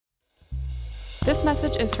This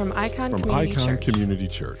message is from Icon Community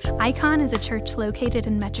Church. Icon is a church located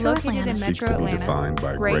in Metro Atlanta. Seeks to be defined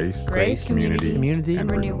by grace, community, and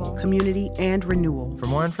renewal. Community and renewal. For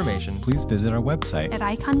more information, please visit our website at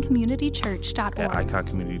iconcommunitychurch.org. at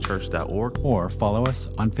iconcommunitychurch.org or follow us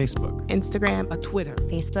on Facebook, Instagram, or Twitter.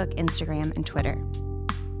 Facebook, Instagram, and Twitter.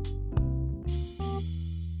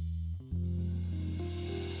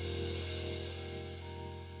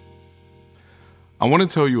 I want to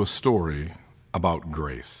tell you a story about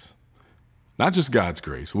grace. Not just God's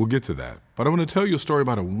grace, we'll get to that, but I want to tell you a story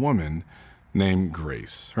about a woman named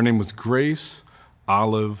Grace. Her name was Grace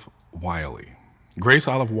Olive Wiley. Grace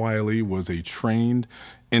Olive Wiley was a trained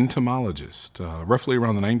entomologist, roughly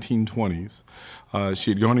around the 1920s.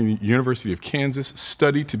 She had gone to the University of Kansas,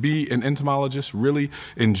 studied to be an entomologist, really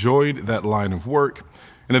enjoyed that line of work,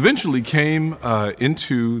 and eventually came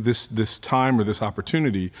into this time or this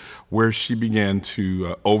opportunity where she began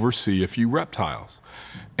to oversee a few reptiles.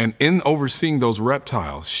 And in overseeing those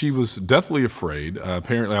reptiles, she was deathly afraid.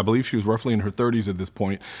 Apparently, I believe she was roughly in her 30s at this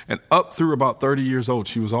point, and up through about 30 years old,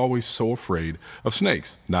 she was always so afraid of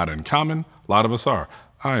snakes. Not uncommon, a lot of us are.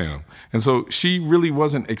 I am. And so she really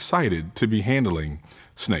wasn't excited to be handling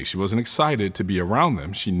snakes. She wasn't excited to be around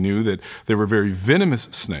them. She knew that there were very venomous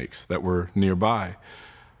snakes that were nearby.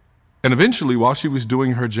 And eventually, while she was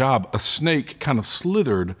doing her job, a snake kind of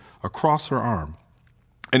slithered across her arm,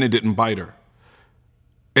 and it didn't bite her.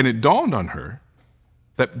 And it dawned on her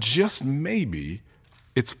that just maybe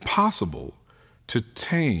it's possible to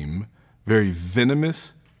tame very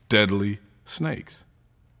venomous, deadly snakes,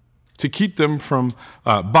 to keep them from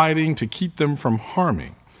biting, to keep them from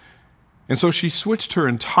harming. And so she switched her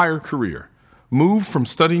entire career, moved from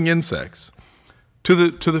studying insects to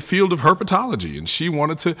the field of herpetology, and she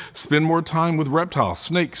wanted to spend more time with reptiles,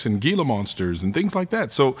 snakes, and Gila monsters, and things like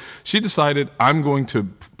that. So she decided, I'm going to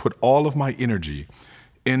put all of my energy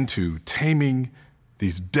into taming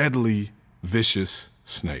these deadly, vicious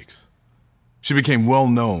snakes. She became well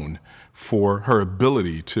known for her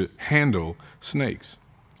ability to handle snakes.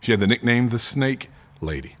 She had the nickname the Snake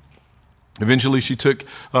Lady. Eventually, she took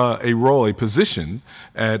a position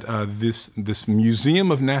at this Museum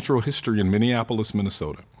of Natural History in Minneapolis,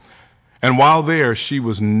 Minnesota. And while there, she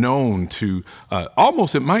was known to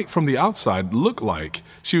almost, it might from the outside look like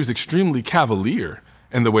she was extremely cavalier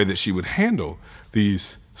in the way that she would handle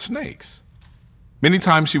these snakes. Many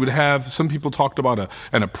times she would have, some people talked about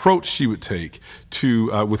an approach she would take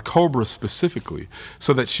to with cobras specifically,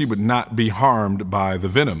 so that she would not be harmed by the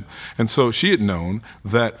venom. And so she had known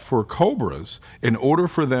that for cobras, in order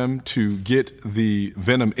for them to get the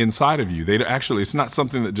venom inside of you, it's not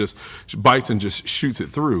something that just bites and just shoots it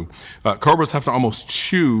through. Cobras have to almost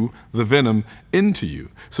chew the venom into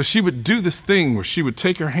you. So she would do this thing where she would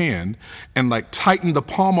take her hand and like tighten the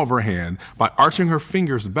palm of her hand by arching her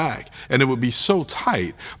fingers back, and it would be so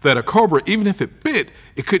tight that a cobra, even if it bit,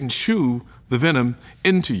 it couldn't chew the venom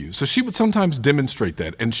into you. So she would sometimes demonstrate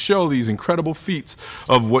that and show these incredible feats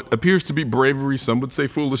of what appears to be bravery, some would say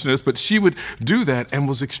foolishness, but she would do that and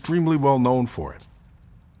was extremely well known for it.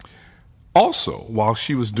 Also, while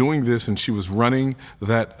she was doing this and she was running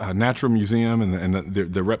that natural museum and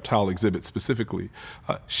the reptile exhibit specifically,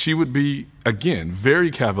 she would be, again,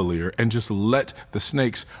 very cavalier and just let the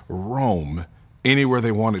snakes roam anywhere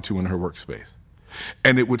they wanted to in her workspace.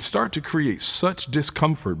 And it would start to create such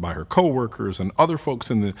discomfort by her coworkers and other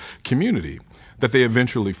folks in the community that they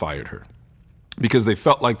eventually fired her, because they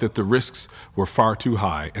felt like that the risks were far too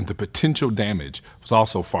high and the potential damage was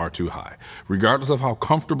also far too high. Regardless of how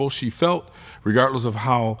comfortable she felt, regardless of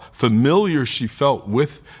how familiar she felt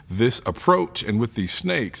with this approach and with these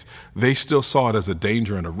snakes, they still saw it as a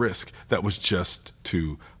danger and a risk that was just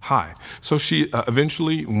too high. So she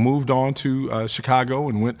eventually moved on to Chicago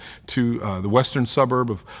and went to the western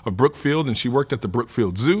suburb of Brookfield, and she worked at the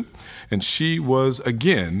Brookfield Zoo, and she was,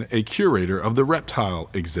 again, a curator of the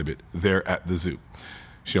reptile exhibit there at the zoo.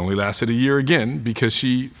 She only lasted a year again because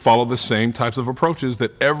she followed the same types of approaches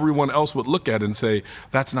that everyone else would look at and say,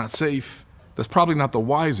 that's not safe. That's probably not the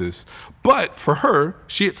wisest. But for her,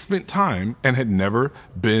 she had spent time and had never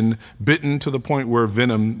been bitten to the point where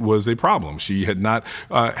venom was a problem. She had not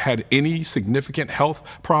had any significant health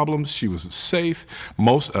problems. She was safe.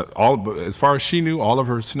 As far as she knew, all of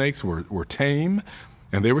her snakes were tame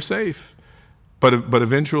and they were safe. But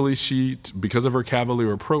eventually she, because of her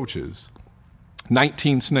cavalier approaches,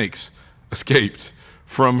 19 snakes escaped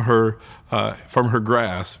from her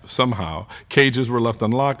grasp somehow. Cages were left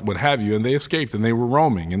unlocked, what have you, and they escaped and they were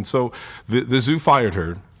roaming. And so the zoo fired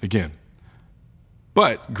her again.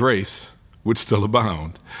 But grace would still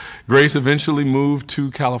abound. Grace eventually moved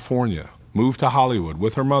to California, moved to Hollywood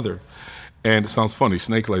with her mother. And it sounds funny,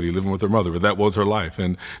 snake lady living with her mother, but that was her life.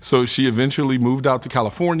 And so she eventually moved out to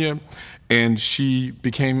California, and she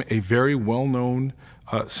became a very well-known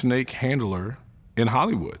snake handler in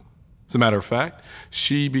Hollywood. As a matter of fact,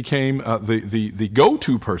 she became the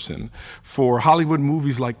go-to person for Hollywood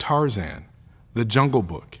movies like Tarzan, The Jungle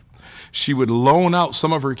Book. She would loan out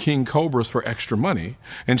some of her king cobras for extra money,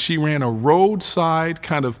 and she ran a roadside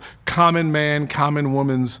kind of common man, common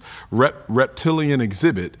woman's reptilian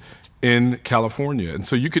exhibit in California. And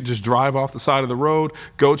so you could just drive off the side of the road,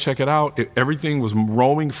 go check it out. Everything was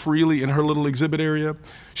roaming freely in her little exhibit area.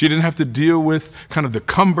 She didn't have to deal with kind of the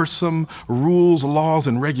cumbersome rules, laws,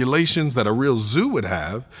 and regulations that a real zoo would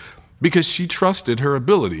have, because she trusted her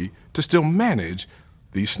ability to still manage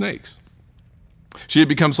these snakes. She had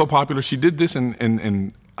become so popular, she did this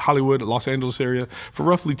in Hollywood, Los Angeles area for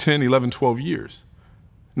roughly 10, 11, 12 years.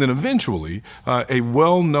 And then eventually, a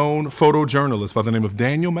well-known photojournalist by the name of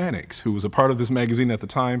Daniel Mannix, who was a part of this magazine at the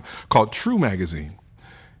time called True Magazine,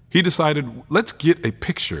 he decided, let's get a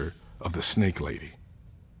picture of the snake lady.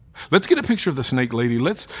 Let's get a picture of the snake lady.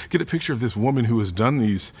 Let's get a picture of this woman who has done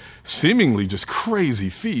these seemingly just crazy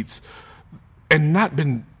feats and not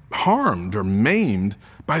been harmed or maimed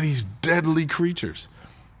by these deadly creatures.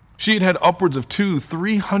 She had had upwards of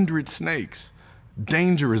 200-300 snakes,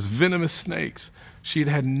 dangerous, venomous snakes. She had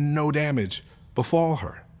had no damage befall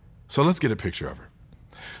her. So let's get a picture of her.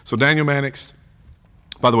 So Daniel Mannix,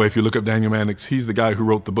 by the way, if you look up Daniel Mannix, he's the guy who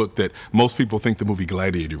wrote the book that most people think the movie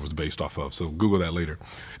Gladiator was based off of, so Google that later.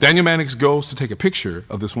 Daniel Mannix goes to take a picture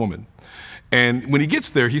of this woman. And when he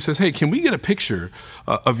gets there, he says, hey, can we get a picture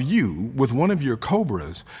of you with one of your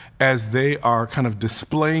cobras as they are kind of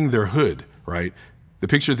displaying their hood, right? The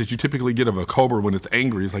picture that you typically get of a cobra when it's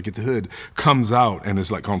angry is like its hood comes out and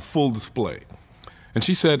is like on full display. And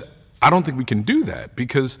she said, I don't think we can do that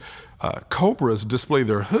because cobras display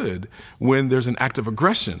their hood when there's an act of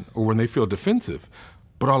aggression or when they feel defensive.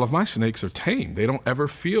 But all of my snakes are tame. They don't ever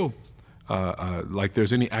feel like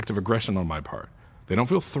there's any act of aggression on my part. They don't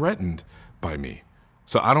feel threatened by me.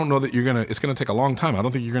 So I don't know that it's gonna take a long time. I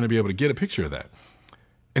don't think you're gonna be able to get a picture of that.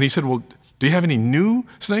 And he said, well, do you have any new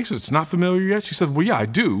snakes that's not familiar yet? She said, well, yeah, I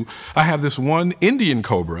do. I have this one Indian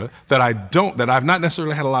cobra that I've not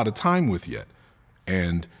necessarily had a lot of time with yet.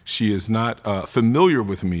 And she is not familiar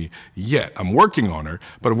with me yet. I'm working on her,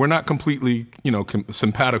 but we're not completely,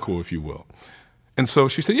 simpatico, if you will. And so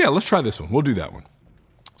she said, yeah, let's try this one. We'll do that one.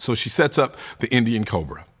 So she sets up the Indian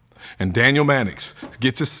cobra. And Daniel Mannix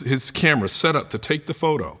gets his camera set up to take the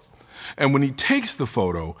photo. And when he takes the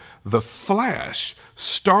photo, the flash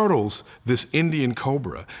startles this Indian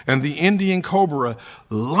cobra. And the Indian cobra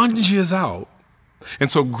lunges out.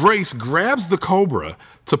 And so Grace grabs the cobra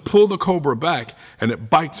to pull the cobra back, and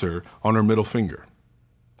it bites her on her middle finger.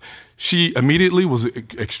 She immediately was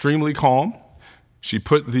extremely calm. She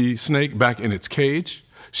put the snake back in its cage.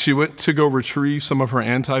 She went to go retrieve some of her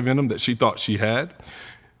anti-venom that she thought she had.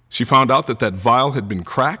 She found out that vial had been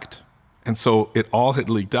cracked, and so it all had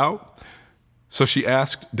leaked out. So she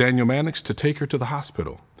asked Daniel Mannix to take her to the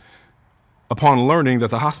hospital, upon learning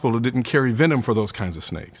that the hospital didn't carry venom for those kinds of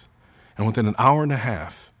snakes. And within an hour and a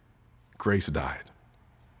half, Grace died.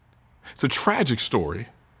 It's a tragic story.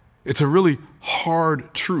 It's a really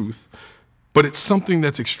hard truth, but it's something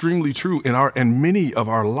that's extremely true in many of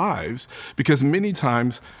our lives, because many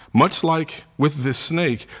times, much like with this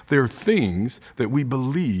snake, there are things that we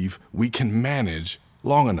believe we can manage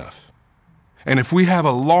long enough. And if we have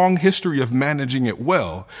a long history of managing it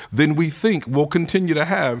well, then we think we'll continue to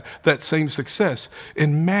have that same success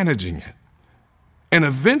in managing it. And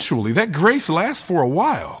eventually, that grace lasts for a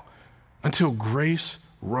while until grace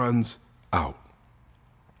runs out.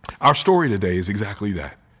 Our story today is exactly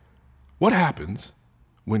that. What happens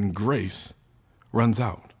when grace runs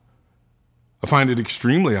out? I find it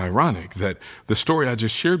extremely ironic that the story I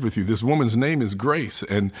just shared with you, this woman's name is Grace,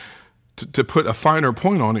 and to put a finer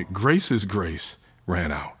point on it, Grace's grace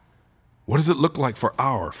ran out. What does it look like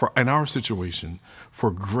in our situation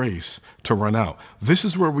for grace to run out? This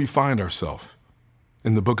is where we find ourselves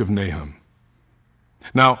in the book of Nahum.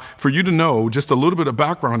 Now, for you to know just a little bit of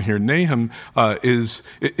background here, Nahum is,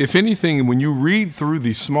 if anything, when you read through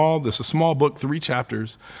this is a small book, 3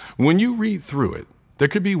 chapters. When you read through it, there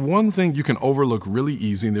could be one thing you can overlook really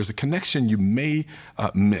easy, and there's a connection you may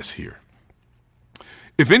miss here.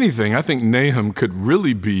 If anything, I think Nahum could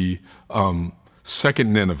really be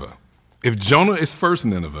second Nineveh. If Jonah is first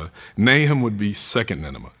Nineveh, Nahum would be second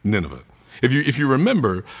Nineveh. If you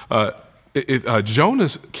remember,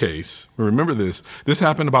 Jonah's case, remember this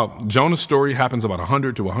happened Jonah's story happens about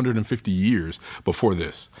 100 to 150 years before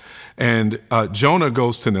this. And Jonah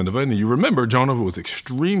goes to Nineveh, and you remember Jonah was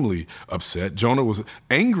extremely upset. Jonah was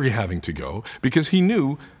angry having to go because he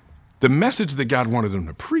knew the message that God wanted him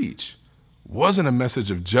to preach wasn't a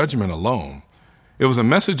message of judgment alone. It was a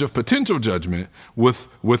message of potential judgment with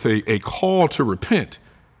a call to repent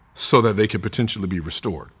so that they could potentially be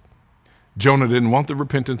restored. Jonah didn't want the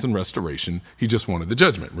repentance and restoration. He just wanted the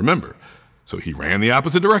judgment, remember. So he ran the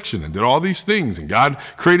opposite direction and did all these things, and God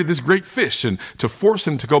created this great fish and to force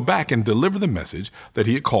him to go back and deliver the message that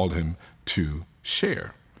he had called him to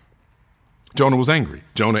share. Jonah was angry.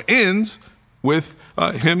 Jonah ends with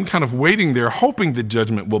him kind of waiting there, hoping the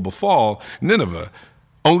judgment will befall Nineveh,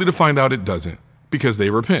 only to find out it doesn't because they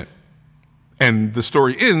repent. And the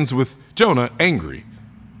story ends with Jonah angry,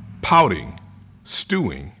 pouting,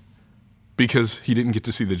 stewing, because he didn't get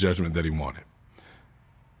to see the judgment that he wanted.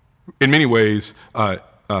 In many ways,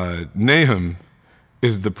 Nahum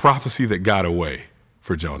is the prophecy that got away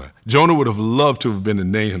for Jonah. Jonah would have loved to have been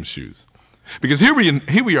in Nahum's shoes. Because here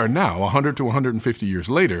we are now, 100 to 150 years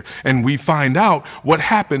later, and we find out what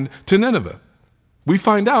happened to Nineveh. We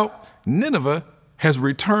find out Nineveh has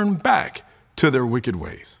returned back to their wicked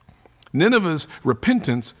ways. Nineveh's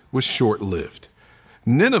repentance was short-lived.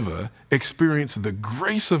 Nineveh experienced the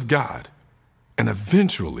grace of God, and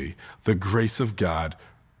eventually the grace of God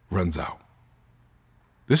runs out.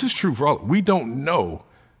 This is true for all. We don't know,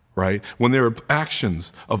 right? When there are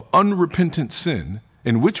actions of unrepentant sin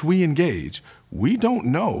in which we engage, we don't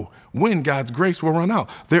know when God's grace will run out.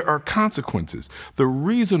 There are consequences. The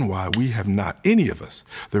reason why we have not, any of us,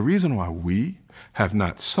 the reason why we have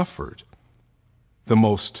not suffered the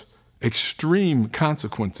most extreme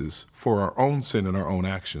consequences for our own sin and our own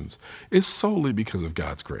actions is solely because of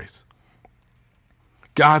God's grace.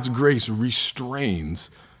 God's grace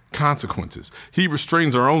restrains consequences. He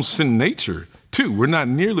restrains our own sin nature too. We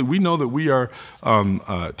know that we are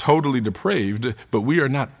totally depraved, but we are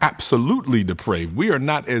not absolutely depraved. We are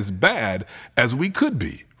not as bad as we could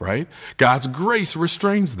be, right? God's grace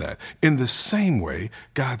restrains that. In the same way,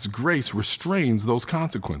 God's grace restrains those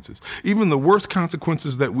consequences. Even the worst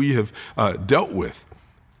consequences that we have dealt with,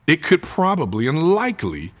 it could probably and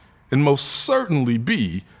likely and most certainly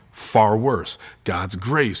be far worse. God's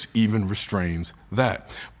grace even restrains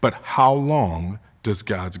that. But how long does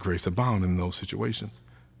God's grace abound in those situations?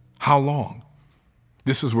 How long?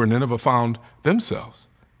 This is where Nineveh found themselves.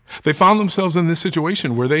 They found themselves in this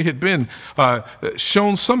situation where they had been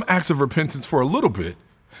shown some acts of repentance for a little bit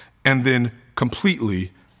and then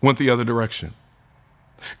completely went the other direction.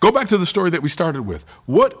 Go back to the story that we started with.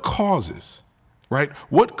 What causes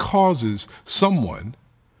someone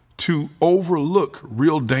to overlook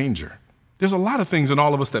real danger? There's a lot of things in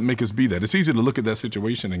all of us that make us be that. It's easy to look at that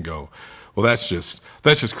situation and go, well, that's just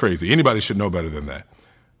crazy. Anybody should know better than that.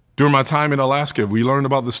 During my time in Alaska, we learned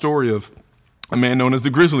about the story of a man known as the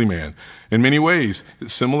Grizzly Man. In many ways,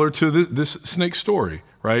 it's similar to this snake story,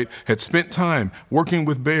 right? Had spent time working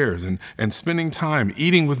with bears and spending time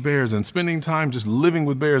eating with bears and spending time just living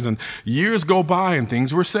with bears. And years go by and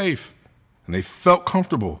things were safe and they felt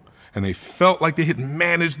comfortable and they felt like they had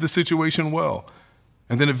managed the situation well.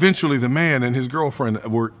 And then eventually the man and his girlfriend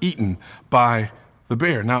were eaten by the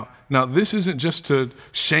bear. Now this isn't just to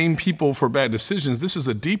shame people for bad decisions. This is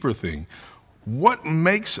a deeper thing. What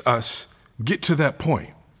makes us get to that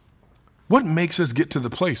point? What makes us get to the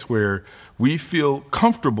place where we feel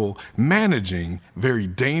comfortable managing very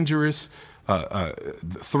dangerous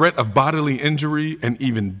threat of bodily injury and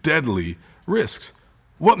even deadly risks?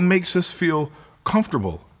 What makes us feel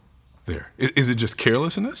comfortable there? Is it just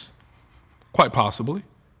carelessness? Quite possibly.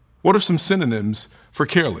 What are some synonyms for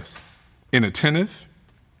careless? Inattentive,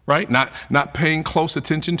 right? Not paying close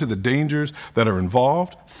attention to the dangers that are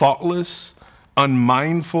involved. Thoughtless,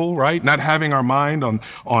 unmindful, right? Not having our mind on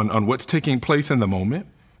what's taking place in the moment.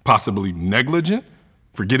 Possibly negligent,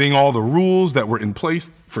 forgetting all the rules that were in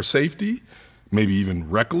place for safety. Maybe even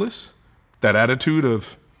reckless. That attitude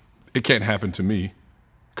of, it can't happen to me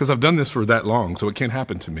because I've done this for that long, so it can't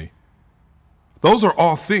happen to me. Those are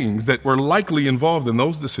all things that were likely involved in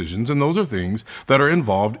those decisions, and those are things that are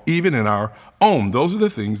involved even in our own. Those are the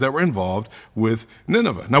things that were involved with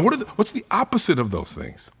Nineveh. Now, what's the opposite of those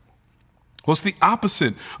things? What's the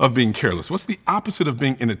opposite of being careless? What's the opposite of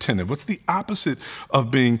being inattentive? What's the opposite of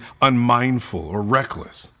being unmindful or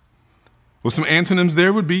reckless? Well, some antonyms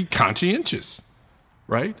there would be conscientious,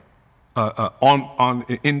 right? On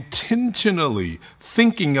intentionally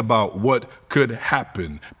thinking about what could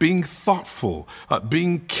happen, being thoughtful,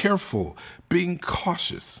 being careful, being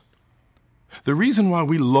cautious. The reason why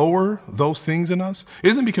we lower those things in us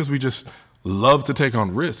isn't because we just love to take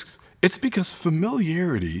on risks. It's because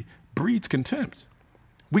familiarity breeds contempt.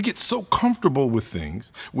 We get so comfortable with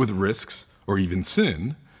things, with risks, or even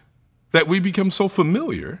sin, that we become so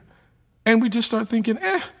familiar and we just start thinking,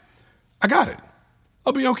 I got it.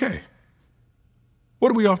 I'll be okay. What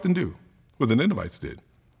do we often do? Well, the Ninevites did.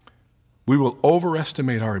 We will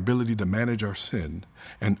overestimate our ability to manage our sin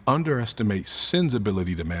and underestimate sin's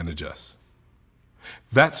ability to manage us.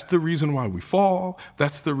 That's the reason why we fall.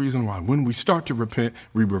 That's the reason why when we start to repent,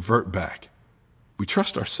 we revert back. We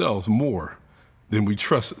trust ourselves more than we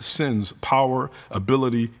trust sin's power,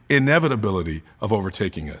 ability, inevitability of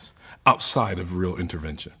overtaking us outside of real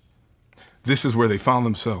intervention. This is where they found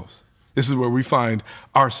themselves. This is where we find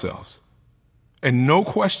ourselves. And no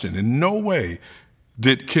question, in no way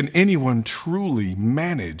can anyone truly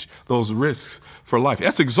manage those risks for life.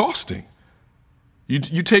 That's exhausting.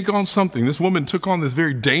 You take on something. This woman took on this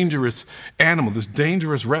very dangerous animal, this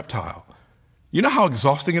dangerous reptile. You know how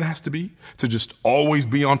exhausting it has to be to just always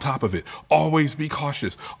be on top of it, always be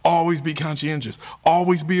cautious, always be conscientious,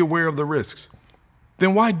 always be aware of the risks.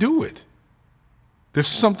 Then why do it? There's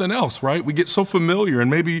something else, right? We get so familiar, and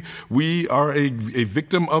maybe we are a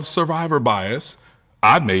victim of survivor bias.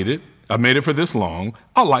 I've made it for this long.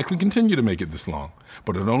 I'll likely continue to make it this long.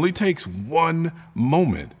 But it only takes one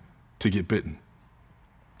moment to get bitten.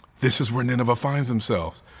 This is where Nineveh finds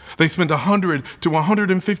themselves. They spent 100 to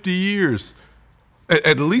 150 years,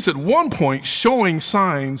 at least at one point, showing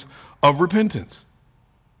signs of repentance.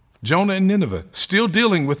 Jonah and Nineveh still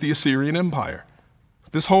dealing with the Assyrian Empire.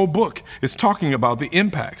 This whole book is talking about the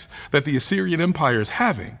impacts that the Assyrian Empire is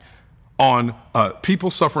having on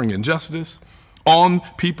people suffering injustice, on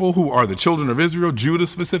people who are the children of Israel, Judah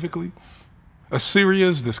specifically. Assyria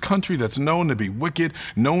is this country that's known to be wicked,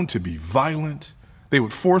 known to be violent. They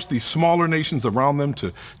would force these smaller nations around them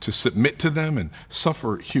to submit to them and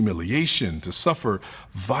suffer humiliation, to suffer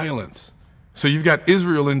violence. So you've got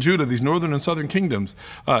Israel and Judah, these northern and southern kingdoms,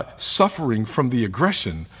 suffering from the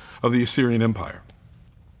aggression of the Assyrian Empire.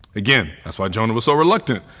 Again, that's why Jonah was so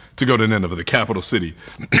reluctant to go to Nineveh, the capital city,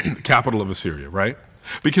 the capital of Assyria, right?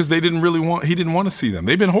 Because he didn't want to see them.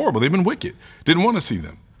 They've been horrible. They've been wicked. Didn't want to see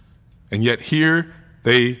them. And yet here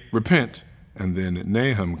they repent. And then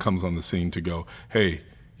Nahum comes on the scene to go, hey,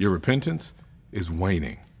 your repentance is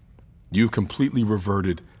waning. You've completely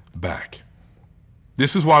reverted back.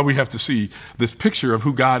 This is why we have to see this picture of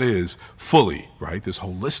who God is fully, right? This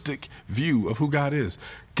holistic view of who God is.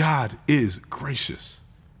 God is gracious.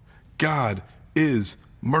 God is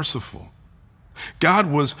merciful. God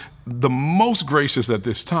was the most gracious at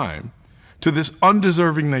this time to this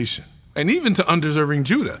undeserving nation. And even to undeserving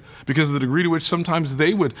Judah, because of the degree to which sometimes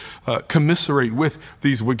they would commiserate with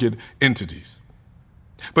these wicked entities.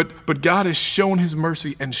 But God has shown his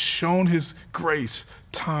mercy and shown his grace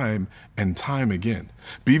time and time again.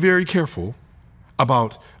 Be very careful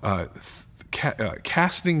about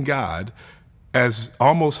casting God as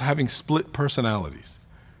almost having split personalities.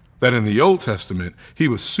 That in the Old Testament, he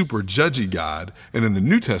was super judgy God, and in the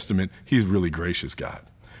New Testament, he's really gracious God.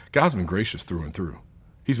 God's been gracious through and through.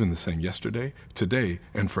 He's been the same yesterday, today,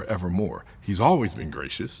 and forevermore. He's always been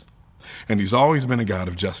gracious, and he's always been a God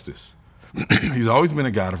of justice. He's always been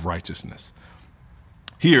a God of righteousness.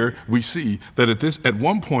 Here we see that at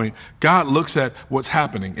one point, God looks at what's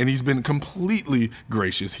happening, and he's been completely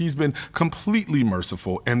gracious. He's been completely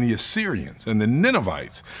merciful, and the Assyrians and the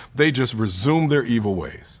Ninevites, they just resumed their evil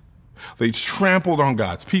ways. They trampled on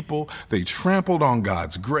God's people. They trampled on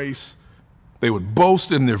God's grace. They would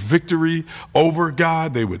boast in their victory over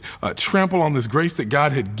God. They would trample on this grace that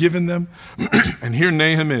God had given them. And here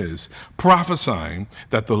Nahum is prophesying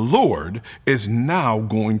that the Lord is now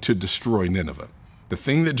going to destroy Nineveh. The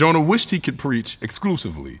thing that Jonah wished he could preach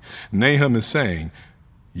exclusively, Nahum is saying,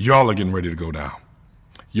 y'all are getting ready to go down.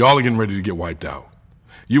 Y'all are getting ready to get wiped out.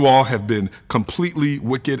 You all have been completely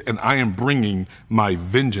wicked, and I am bringing my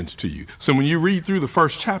vengeance to you. So when you read through the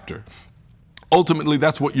first chapter, ultimately,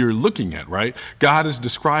 that's what you're looking at, right? God is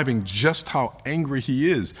describing just how angry he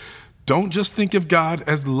is. Don't just think of God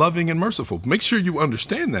as loving and merciful. Make sure you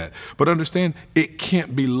understand that, but understand it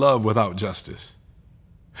can't be love without justice.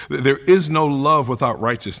 There is no love without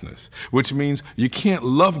righteousness, which means you can't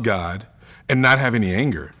love God and not have any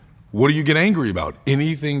anger. What do you get angry about?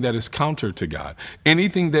 Anything that is counter to God,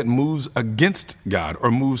 anything that moves against God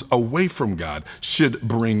or moves away from God should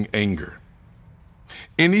bring anger.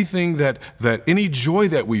 Anything that any joy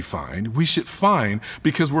that we find, we should find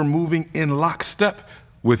because we're moving in lockstep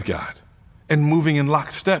with God and moving in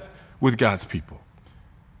lockstep with God's people.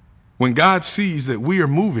 When God sees that we are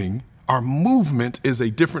moving our movement is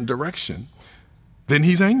a different direction, then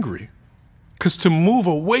he's angry. Because to move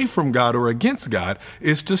away from God or against God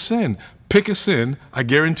is to sin. Pick a sin. I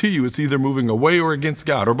guarantee you it's either moving away or against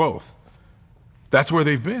God or both. That's where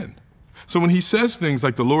they've been. So when he says things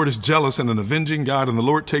like the Lord is jealous and an avenging God, and the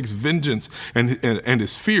Lord takes vengeance and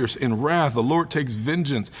is fierce in wrath, the Lord takes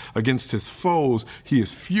vengeance against his foes, he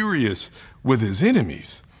is furious with his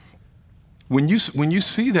enemies. When you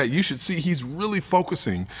see that, you should see he's really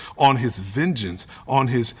focusing on his vengeance, on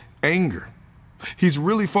his anger. He's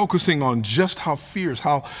really focusing on just how fierce,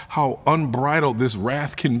 how unbridled this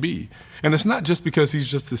wrath can be. And it's not just because he's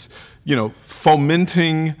just this,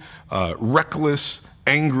 fomenting, reckless,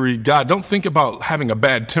 angry God. Don't think about having a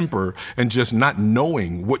bad temper and just not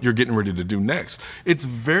knowing what you're getting ready to do next. It's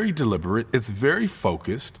very deliberate. It's very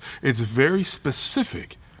focused. It's very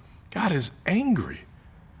specific. God is angry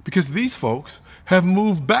because these folks have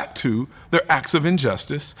moved back to their acts of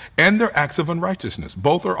injustice and their acts of unrighteousness.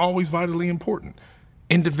 Both are always vitally important.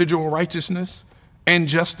 Individual righteousness and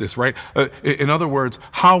justice, right? In other words,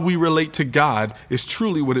 how we relate to God is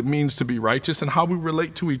truly what it means to be righteous, and how we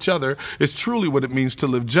relate to each other is truly what it means to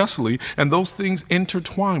live justly, and those things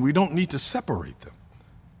intertwine. We don't need to separate them.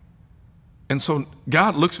 And so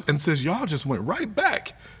God looks and says, y'all just went right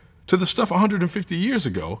back to the stuff 150 years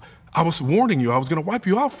ago I was warning you I was going to wipe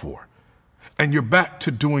you out for. And you're back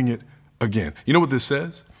to doing it again. You know what this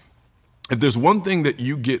says? If there's one thing that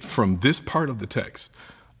you get from this part of the text,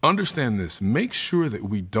 understand this. Make sure that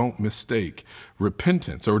we don't mistake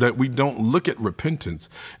repentance, or that we don't look at repentance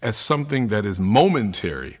as something that is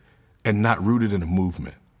momentary and not rooted in a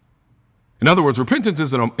movement. In other words, repentance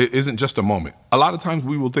isn't just a moment. A lot of times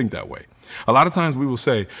we will think that way. A lot of times we will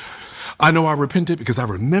say, I know I repented because I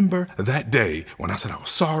remember that day when I said I was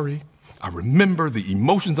sorry. I remember the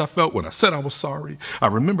emotions I felt when I said I was sorry. I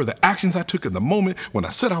remember the actions I took in the moment when I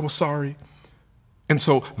said I was sorry. And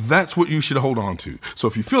so that's what you should hold on to. So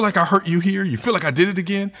if you feel like I hurt you here, you feel like I did it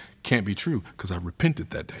again, can't be true because I repented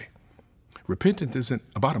that day. Repentance isn't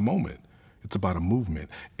about a moment. It's about a movement,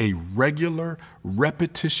 a regular,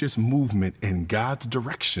 repetitious movement in God's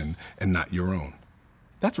direction and not your own.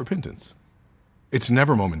 That's repentance. It's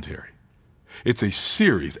never momentary. It's a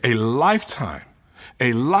series, a lifetime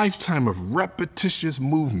of repetitious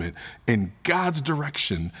movement in God's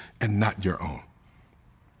direction and not your own.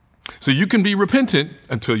 So you can be repentant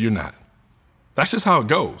until you're not. That's just how it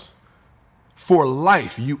goes. For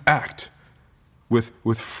life, you act with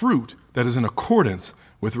fruit that is in accordance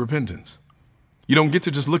with repentance. You don't get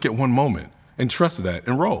to just look at one moment and trust that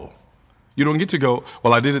and roll. You don't get to go,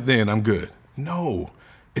 well, I did it then, I'm good. No,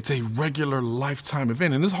 it's a regular lifetime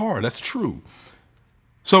event, and it's hard, that's true.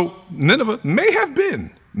 So Nineveh may have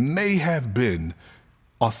been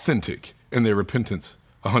authentic in their repentance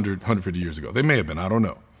 150 years ago. They may have been, I don't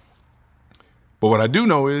know. But what I do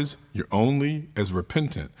know is you're only as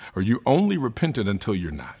repentant, or you're only repentant until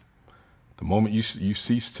you're not. The moment you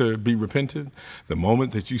cease to be repentant, the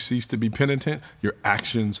moment that you cease to be penitent, your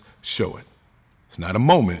actions show it. It's not a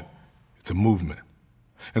moment, it's a movement.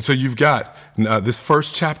 And so you've got this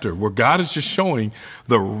first chapter where God is just showing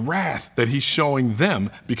the wrath that he's showing them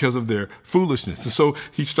because of their foolishness. And so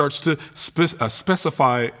he starts to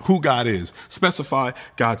specify who God is, specify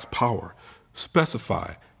God's power,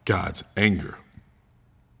 specify God's anger.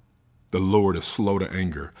 The Lord is slow to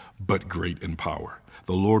anger, but great in power.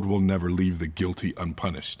 The Lord will never leave the guilty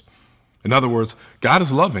unpunished. In other words, God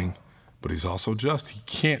is loving, but he's also just. He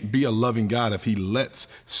can't be a loving God if he lets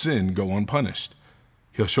sin go unpunished.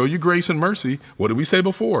 He'll show you grace and mercy. What did we say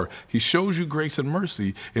before? He shows you grace and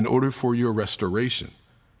mercy in order for your restoration.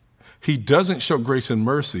 He doesn't show grace and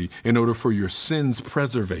mercy in order for your sin's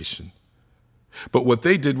preservation. But what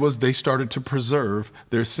they did was they started to preserve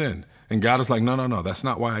their sin. And God is like, no, that's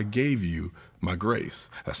not why I gave you my grace.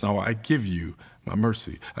 That's not why I give you my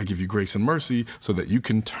mercy. I give you grace and mercy so that you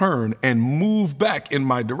can turn and move back in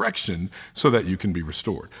my direction so that you can be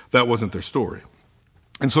restored. That wasn't their story.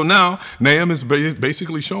 And so now Nahum is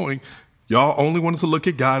basically showing y'all only wanted to look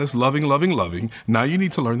at God as loving, loving, loving. Now you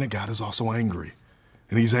need to learn that God is also angry.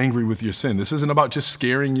 And he's angry with your sin. This isn't about just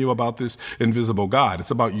scaring you about this invisible God.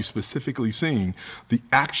 It's about you specifically seeing the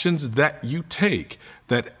actions that you take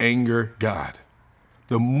that anger God,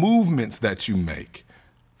 the movements that you make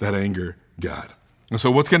that anger God. And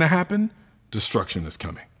so what's going to happen? Destruction is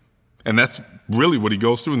coming. And that's really what he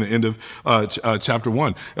goes through in the end of chapter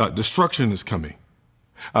 1. Destruction is coming.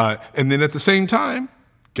 And then at the same time,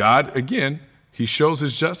 God, again, he shows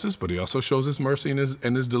his justice, but he also shows his mercy and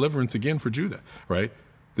his deliverance again for Judah, right?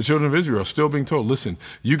 The children of Israel are still being told, listen,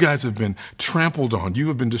 you guys have been trampled on. You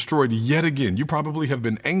have been destroyed yet again. You probably have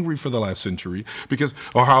been angry for the last century because,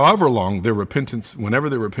 or however long their repentance, whenever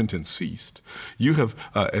their repentance ceased, you have,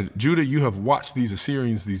 Judah, you have watched these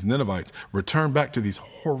Assyrians, these Ninevites, return back to these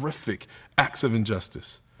horrific acts of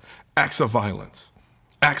injustice, acts of violence,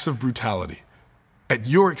 acts of brutality at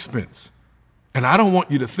your expense. And I don't want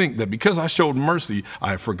you to think that because I showed mercy,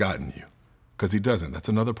 I have forgotten you, because he doesn't. That's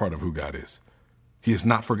another part of who God is. He has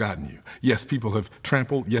not forgotten you. Yes, people have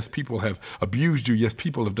trampled. Yes, people have abused you. Yes,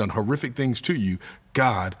 people have done horrific things to you.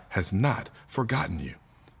 God has not forgotten you.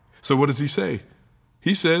 So what does he say?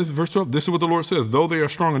 He says, verse 12, this is what the Lord says, though they are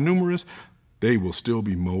strong and numerous, they will still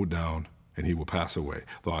be mowed down and he will pass away.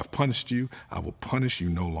 Though I've punished you, I will punish you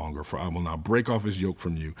no longer, for I will now break off his yoke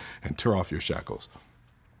from you and tear off your shackles.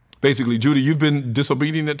 Basically, Judah, you've been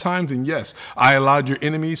disobedient at times, and yes, I allowed your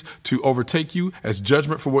enemies to overtake you as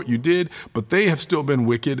judgment for what you did, but they have still been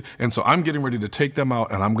wicked, and so I'm getting ready to take them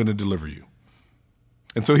out, and I'm going to deliver you.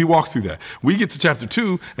 And so he walks through that. We get to chapter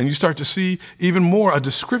 2, and you start to see even more a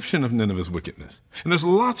description of Nineveh's wickedness. And there's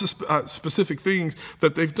lots of specific things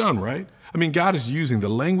that they've done, right? I mean, God is using the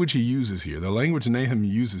language he uses here, the language Nahum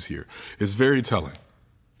uses here is very telling.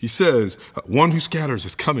 He says, one who scatters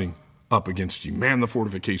is coming up against you. Man the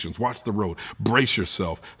fortifications, watch the road, brace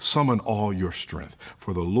yourself, summon all your strength,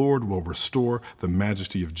 for the Lord will restore the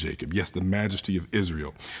majesty of Jacob. Yes, the majesty of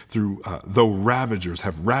Israel, though ravagers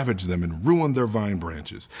have ravaged them and ruined their vine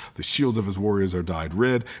branches. The shields of his warriors are dyed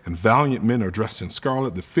red, and valiant men are dressed in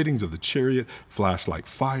scarlet. The fittings of the chariot flash like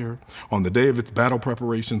fire. On the day of its battle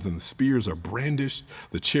preparations, and the spears are brandished,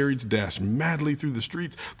 the chariots dash madly through the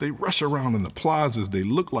streets. They rush around in the plazas. They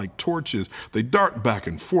look like torches. They dart back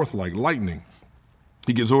and forth like lightning.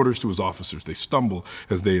 He gives orders to his officers. They stumble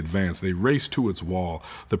as they advance. They race to its wall.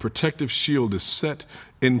 The protective shield is set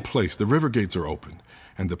in place. The river gates are open,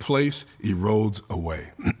 and the place erodes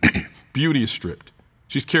away. Beauty is stripped.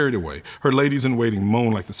 She's carried away. Her ladies in waiting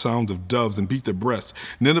moan like the sounds of doves and beat their breasts.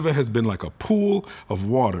 Nineveh has been like a pool of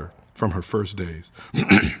water from her first days.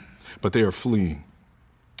 But they are fleeing.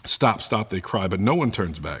 Stop, stop, they cry, but no one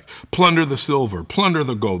turns back. Plunder the silver, plunder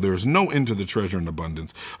the gold. There is no end to the treasure and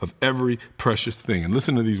abundance of every precious thing. And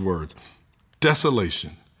listen to these words: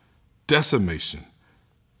 desolation, decimation,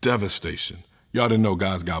 devastation. You ought to know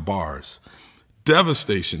God's got bars.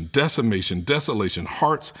 Devastation, decimation, desolation.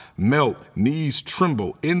 Hearts melt, knees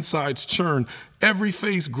tremble, insides churn, every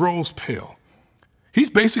face grows pale. He's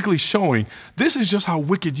basically showing this is just how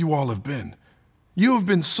wicked you all have been. You have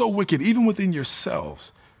been so wicked, even within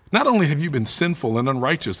yourselves. Not only have you been sinful and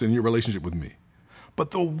unrighteous in your relationship with me,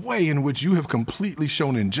 but the way in which you have completely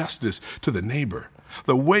shown injustice to the neighbor,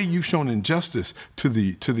 the way you've shown injustice to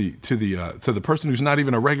the person who's not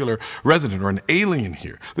even a regular resident or an alien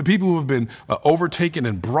here, the people who have been overtaken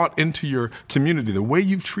and brought into your community, the way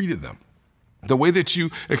you've treated them, the way that you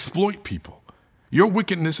exploit people. Your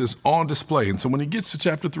wickedness is on display. And so when he gets to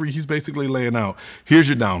chapter 3, he's basically laying out, here's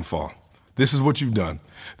your downfall. This is what you've done.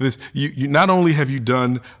 You not only have you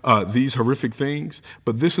done these horrific things,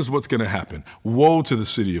 but this is what's going to happen. Woe to the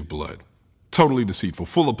city of blood, totally deceitful,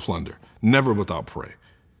 full of plunder, never without prey.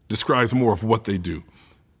 Describes more of what they do.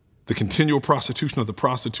 The continual prostitution of the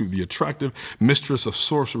prostitute, the attractive mistress of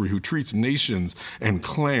sorcery who treats nations and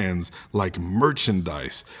clans like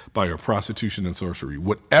merchandise by her prostitution and sorcery.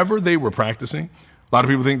 Whatever they were practicing, a lot of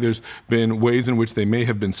people think there's been ways in which they may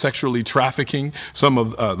have been sexually trafficking some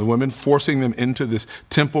of the women, forcing them into this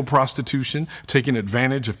temple prostitution, taking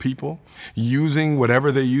advantage of people, using whatever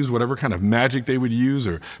they use, whatever kind of magic they would use,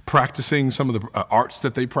 or practicing some of the arts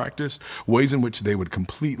that they practiced, ways in which they would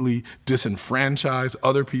completely disenfranchise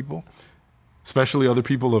other people, especially other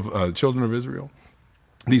people of children of Israel.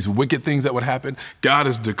 These wicked things that would happen, God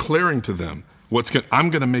is declaring to them, I'm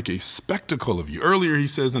going to make a spectacle of you. Earlier, he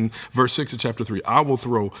says in verse 6 of chapter 3, I will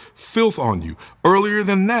throw filth on you. Earlier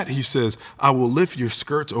than that, he says, I will lift your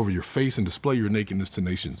skirts over your face and display your nakedness to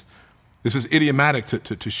nations. This is idiomatic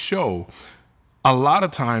to show. A lot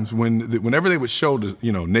of times whenever they would show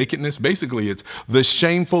nakedness, basically it's the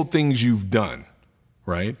shameful things you've done,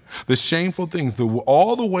 right? The shameful things,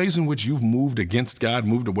 all the ways in which you've moved against God,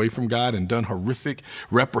 moved away from God, and done horrific,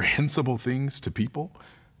 reprehensible things to people.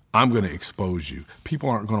 I'm going to expose you. People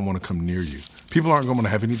aren't going to want to come near you. People aren't going to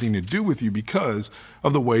have anything to do with you because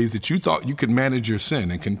of the ways that you thought you could manage your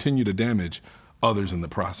sin and continue to damage others in the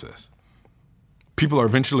process. People are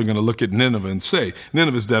eventually going to look at Nineveh and say,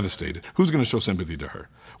 Nineveh's devastated. Who's going to show sympathy to her?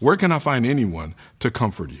 Where can I find anyone to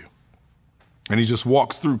comfort you? And he just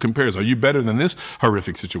walks through, compares. Are you better than this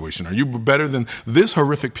horrific situation? Are you better than this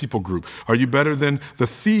horrific people group? Are you better than the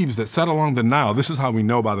thieves that sat along the Nile? This is how we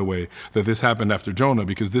know, by the way, that this happened after Jonah,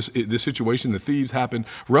 because this situation, the thieves, happened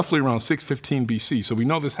roughly around 615 BC. So we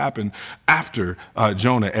know this happened after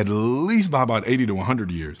Jonah, at least by about 80 to 100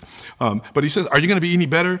 years. But he says, are you going to be any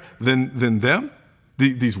better than them?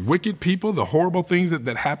 These wicked people, the horrible things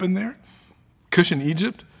that happened there? Cush in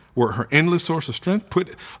Egypt, were her endless source of strength.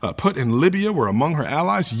 Put in Libya were among her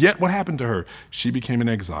allies. Yet what happened to her? She became an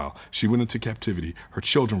exile. She went into captivity. Her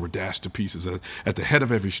children were dashed to pieces at the head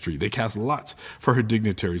of every street. They cast lots for her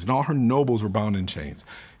dignitaries, and all her nobles were bound in chains.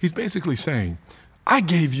 He's basically saying, I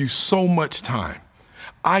gave you so much time.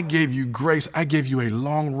 I gave you grace. I gave you a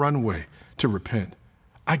long runway to repent.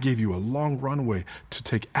 I gave you a long runway to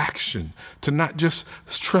take action, to not just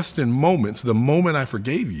trust in moments, the moment I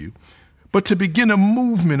forgave you, but to begin a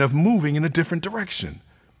movement of moving in a different direction.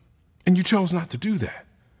 And you chose not to do that.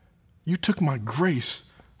 You took my grace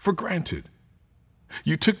for granted.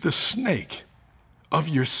 You took the snake of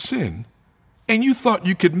your sin and you thought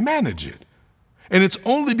you could manage it. And it's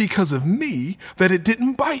only because of me that it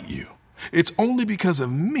didn't bite you. It's only because of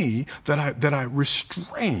me that I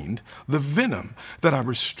restrained the venom, that I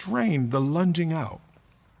restrained the lunging out.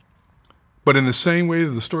 But in the same way,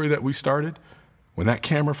 the story that we started, when that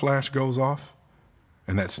camera flash goes off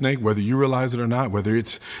and that snake, whether you realize it or not, whether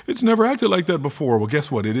it's never acted like that before, well,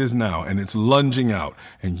 guess what? It is now, and it's lunging out,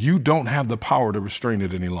 and you don't have the power to restrain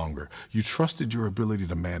it any longer. You trusted your ability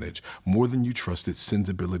to manage more than you trusted sin's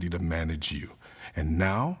ability to manage you. And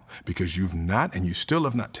now, because you've not, and you still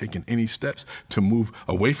have not taken any steps to move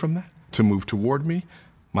away from that, to move toward me,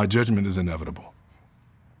 my judgment is inevitable.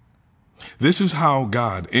 This is how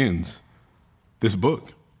God ends this book.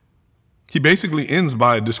 He basically ends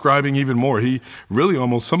by describing even more. He really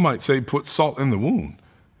almost, some might say, put salt in the wound.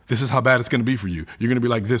 This is how bad it's going to be for you. You're going to be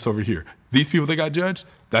like this over here. These people that got judged,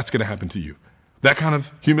 that's going to happen to you. That kind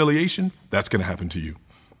of humiliation, that's going to happen to you.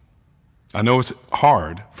 I know it's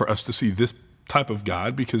hard for us to see this type of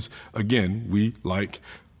God because, again, we like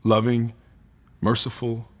loving,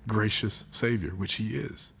 merciful, gracious Savior, which he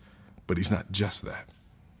is. But he's not just that.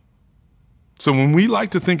 So when we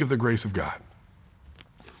like to think of the grace of God,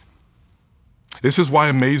 this is why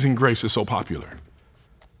Amazing Grace is so popular.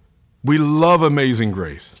 We love Amazing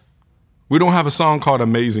Grace. We don't have a song called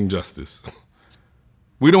Amazing Justice.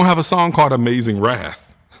 We don't have a song called Amazing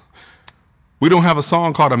Wrath. We don't have a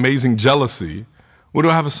song called Amazing Jealousy. We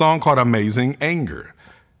don't have a song called Amazing Anger.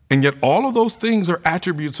 And yet all of those things are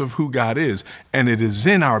attributes of who God is, and it is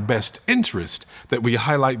in our best interest that we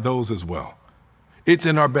highlight those as well. It's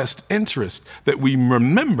in our best interest that we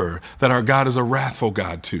remember that our God is a wrathful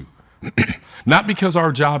God too. Not because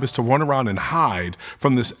our job is to run around and hide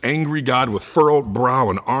from this angry God with furrowed brow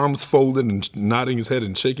and arms folded and nodding his head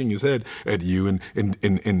and shaking his head at you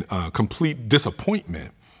in complete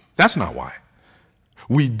disappointment. That's not why.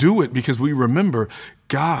 We do it because we remember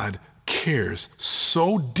God cares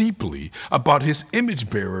so deeply about his image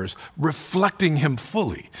bearers reflecting him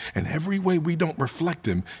fully. And every way we don't reflect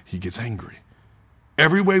him, he gets angry.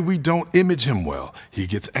 Every way we don't image him well, he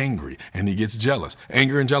gets angry and he gets jealous.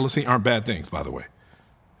 Anger and jealousy aren't bad things, by the way.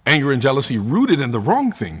 Anger and jealousy rooted in the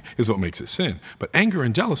wrong thing is what makes it sin. But anger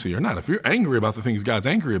and jealousy are not. If you're angry about the things God's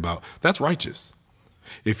angry about, that's righteous.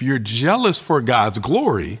 If you're jealous for God's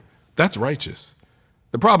glory, that's righteous.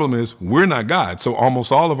 The problem is we're not God. So almost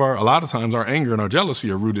a lot of times our anger and our jealousy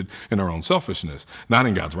are rooted in our own selfishness, not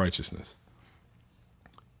in God's righteousness.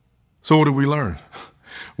 So what do we learn?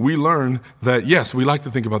 We learn that, yes, we like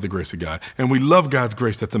to think about the grace of God, and we love God's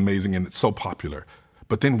grace that's amazing and it's so popular.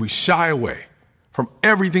 But then we shy away from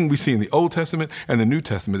everything we see in the Old Testament and the New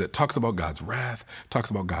Testament that talks about God's wrath, talks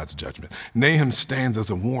about God's judgment. Nahum stands as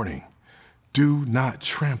a warning. Do not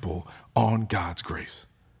trample on God's grace,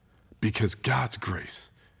 because God's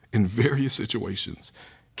grace in various situations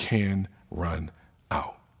can run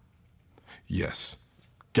out. Yes,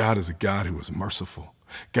 God is a God who is merciful.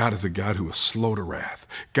 God is a God who is slow to wrath.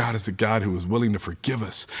 God is a God who is willing to forgive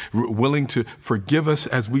us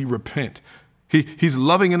as we repent. He's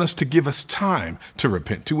loving in us to give us time to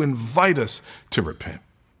repent, to invite us to repent.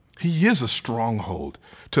 He is a stronghold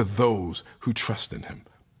to those who trust in him,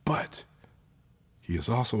 but he is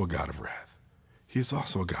also a God of wrath. He is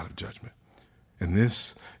also a God of judgment. And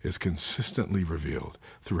this is consistently revealed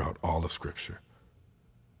throughout all of Scripture.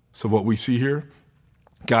 So what we see here,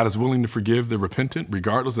 God is willing to forgive the repentant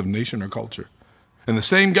regardless of nation or culture. And the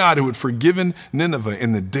same God who had forgiven Nineveh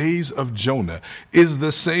in the days of Jonah is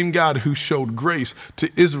the same God who showed grace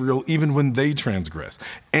to Israel even when they transgressed.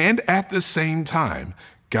 And at the same time,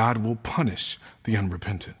 God will punish the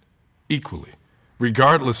unrepentant equally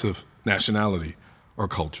regardless of nationality or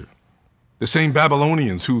culture. The same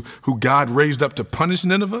Babylonians who God raised up to punish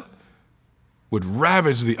Nineveh would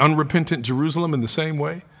ravage the unrepentant Jerusalem in the same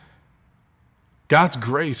way. God's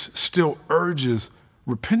grace still urges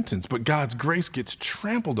repentance, but God's grace gets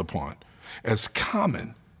trampled upon as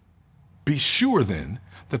common. Be sure then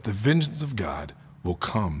that the vengeance of God will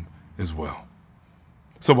come as well.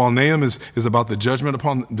 So while Nahum is about the judgment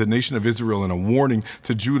upon the nation of Israel and a warning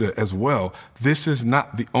to Judah as well, this is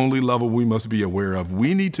not the only level we must be aware of.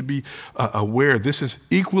 We need to be aware this is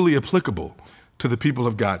equally applicable to the people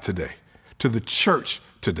of God today, to the church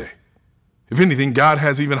today. If anything, God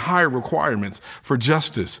has even higher requirements for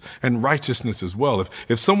justice and righteousness as well.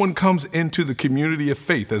 If someone comes into the community of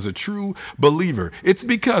faith as a true believer, it's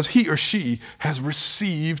because he or she has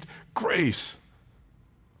received grace.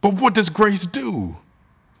 But what does grace do?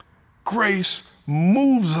 Grace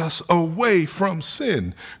moves us away from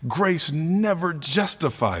sin. Grace never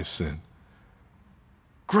justifies sin.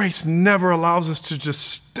 Grace never allows us to just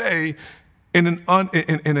stay in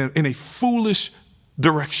a foolish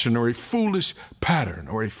direction or a foolish pattern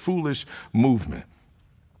or a foolish movement.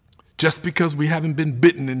 Just because we haven't been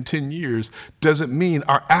bitten in 10 years doesn't mean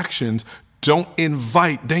our actions don't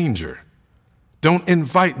invite danger, don't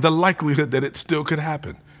invite the likelihood that it still could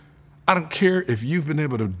happen. I don't care if you've been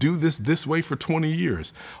able to do this way for 20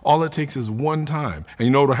 years. All it takes is one time. And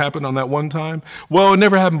you know what'll happen on that one time? Well, it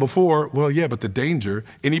never happened before. Well, yeah, but the danger,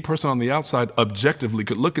 any person on the outside objectively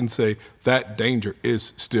could look and say that danger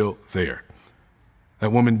is still there.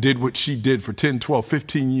 That woman did what she did for 10, 12,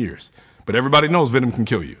 15 years. But everybody knows venom can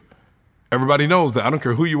kill you. Everybody knows that I don't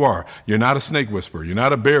care who you are. You're not a snake whisperer. You're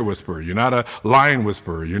not a bear whisperer. You're not a lion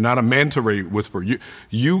whisperer. You're not a manta ray whisperer.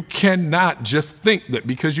 You cannot just think that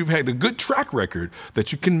because you've had a good track record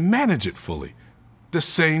that you can manage it fully. The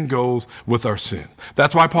same goes with our sin.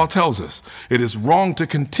 That's why Paul tells us it is wrong to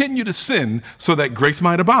continue to sin so that grace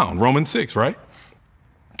might abound. Romans 6, right?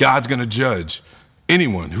 God's going to judge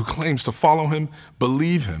anyone who claims to follow him,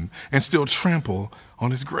 believe him, and still trample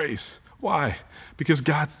on his grace. Why? Because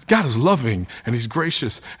God is loving and he's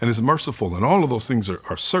gracious and he's merciful, and all of those things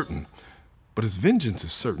are certain. But his vengeance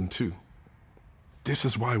is certain too. This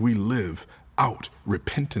is why we live out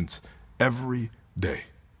repentance every day.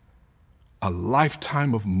 A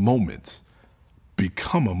lifetime of moments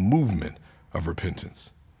become a movement of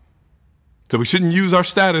repentance. So we shouldn't use our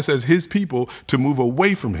status as his people to move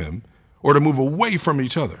away from him or to move away from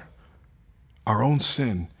each other. Our own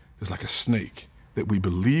sin is like a snake that we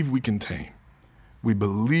believe we can tame. We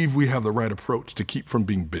believe we have the right approach to keep from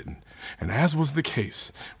being bitten. And as was the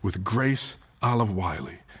case with Grace Olive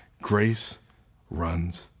Wiley, grace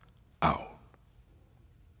runs out.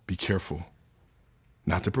 Be careful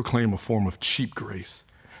not to proclaim a form of cheap grace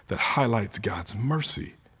that highlights God's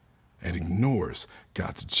mercy and ignores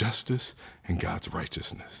God's justice and God's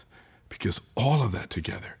righteousness, because all of that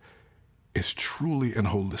together is truly and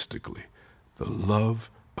holistically the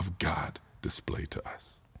love of God displayed to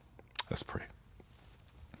us. Let's pray.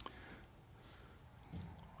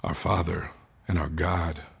 Our Father and our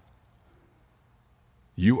God,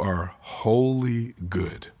 you are wholly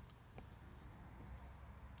good.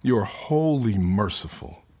 You are wholly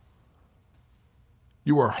merciful.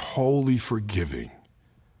 You are wholly forgiving.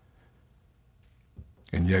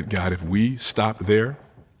 And yet, God, if we stop there,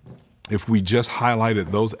 if we just highlighted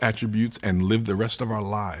those attributes and lived the rest of our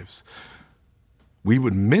lives, we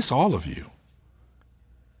would miss all of you.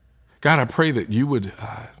 God, I pray that you would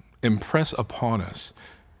impress upon us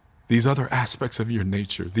these other aspects of your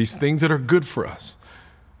nature, these things that are good for us.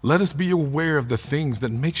 Let us be aware of the things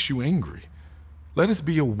that makes you angry. Let us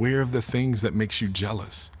be aware of the things that makes you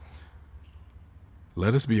jealous.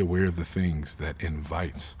 Let us be aware of the things that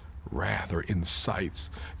invites wrath or incites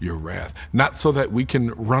your wrath, not so that we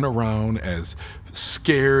can run around as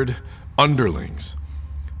scared underlings,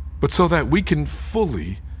 but so that we can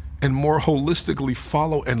fully and more holistically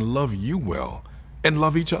follow and love you well and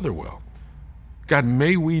love each other well. God,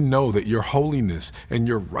 may we know that your holiness and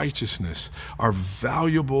your righteousness are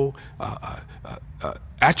valuable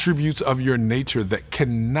attributes of your nature that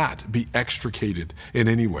cannot be extricated in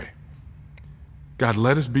any way. God,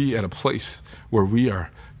 let us be at a place where we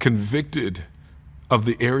are convicted of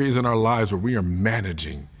the areas in our lives where we are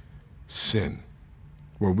managing sin,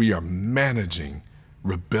 where we are managing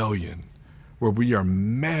rebellion, where we are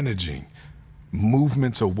managing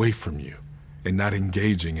movements away from you and not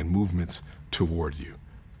engaging in movements toward you.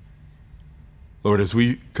 Lord, as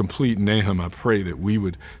we complete Nahum, I pray that we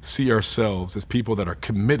would see ourselves as people that are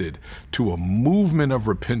committed to a movement of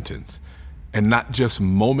repentance and not just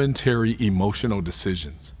momentary emotional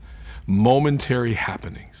decisions, momentary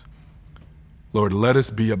happenings. Lord, let us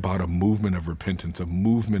be about a movement of repentance, a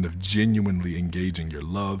movement of genuinely engaging your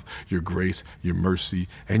love, your grace, your mercy,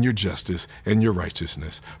 and your justice and your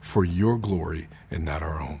righteousness for your glory and not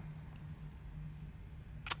our own.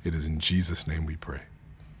 It is in Jesus' name we pray.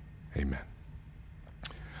 Amen.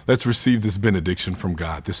 Let's receive this benediction from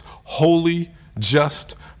God, this holy,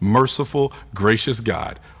 just, merciful, gracious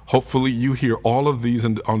God. Hopefully you hear all of these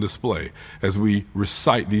on display as we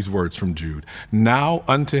recite these words from Jude. Now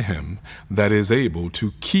unto him that is able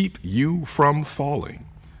to keep you from falling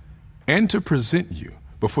and to present you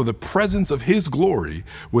before the presence of his glory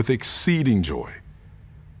with exceeding joy.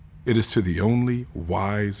 It is to the only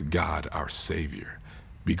wise God, our Savior,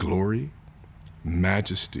 be glory,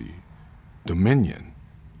 majesty, dominion,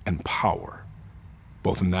 and power,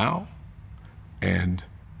 both now and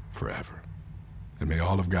forever. And may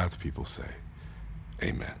all of God's people say,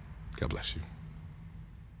 amen. God bless you.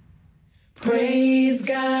 Praise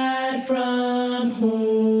God from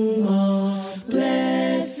whom all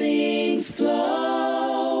blessings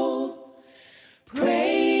flow.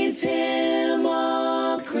 Praise him,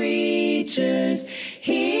 all creatures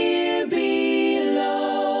here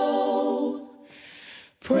below.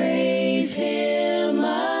 Praise him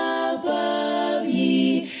above,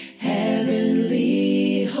 ye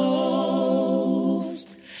heavenly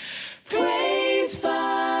hosts. Praise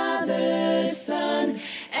Father, Son,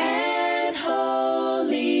 and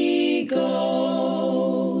Holy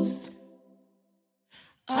Ghost.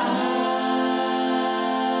 Amen.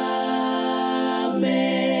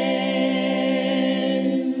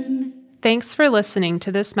 Thanks for listening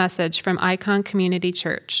to this message from Icon Community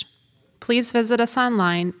Church. Please visit us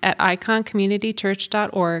online at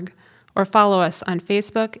iconcommunitychurch.org or follow us on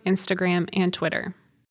Facebook, Instagram, and Twitter.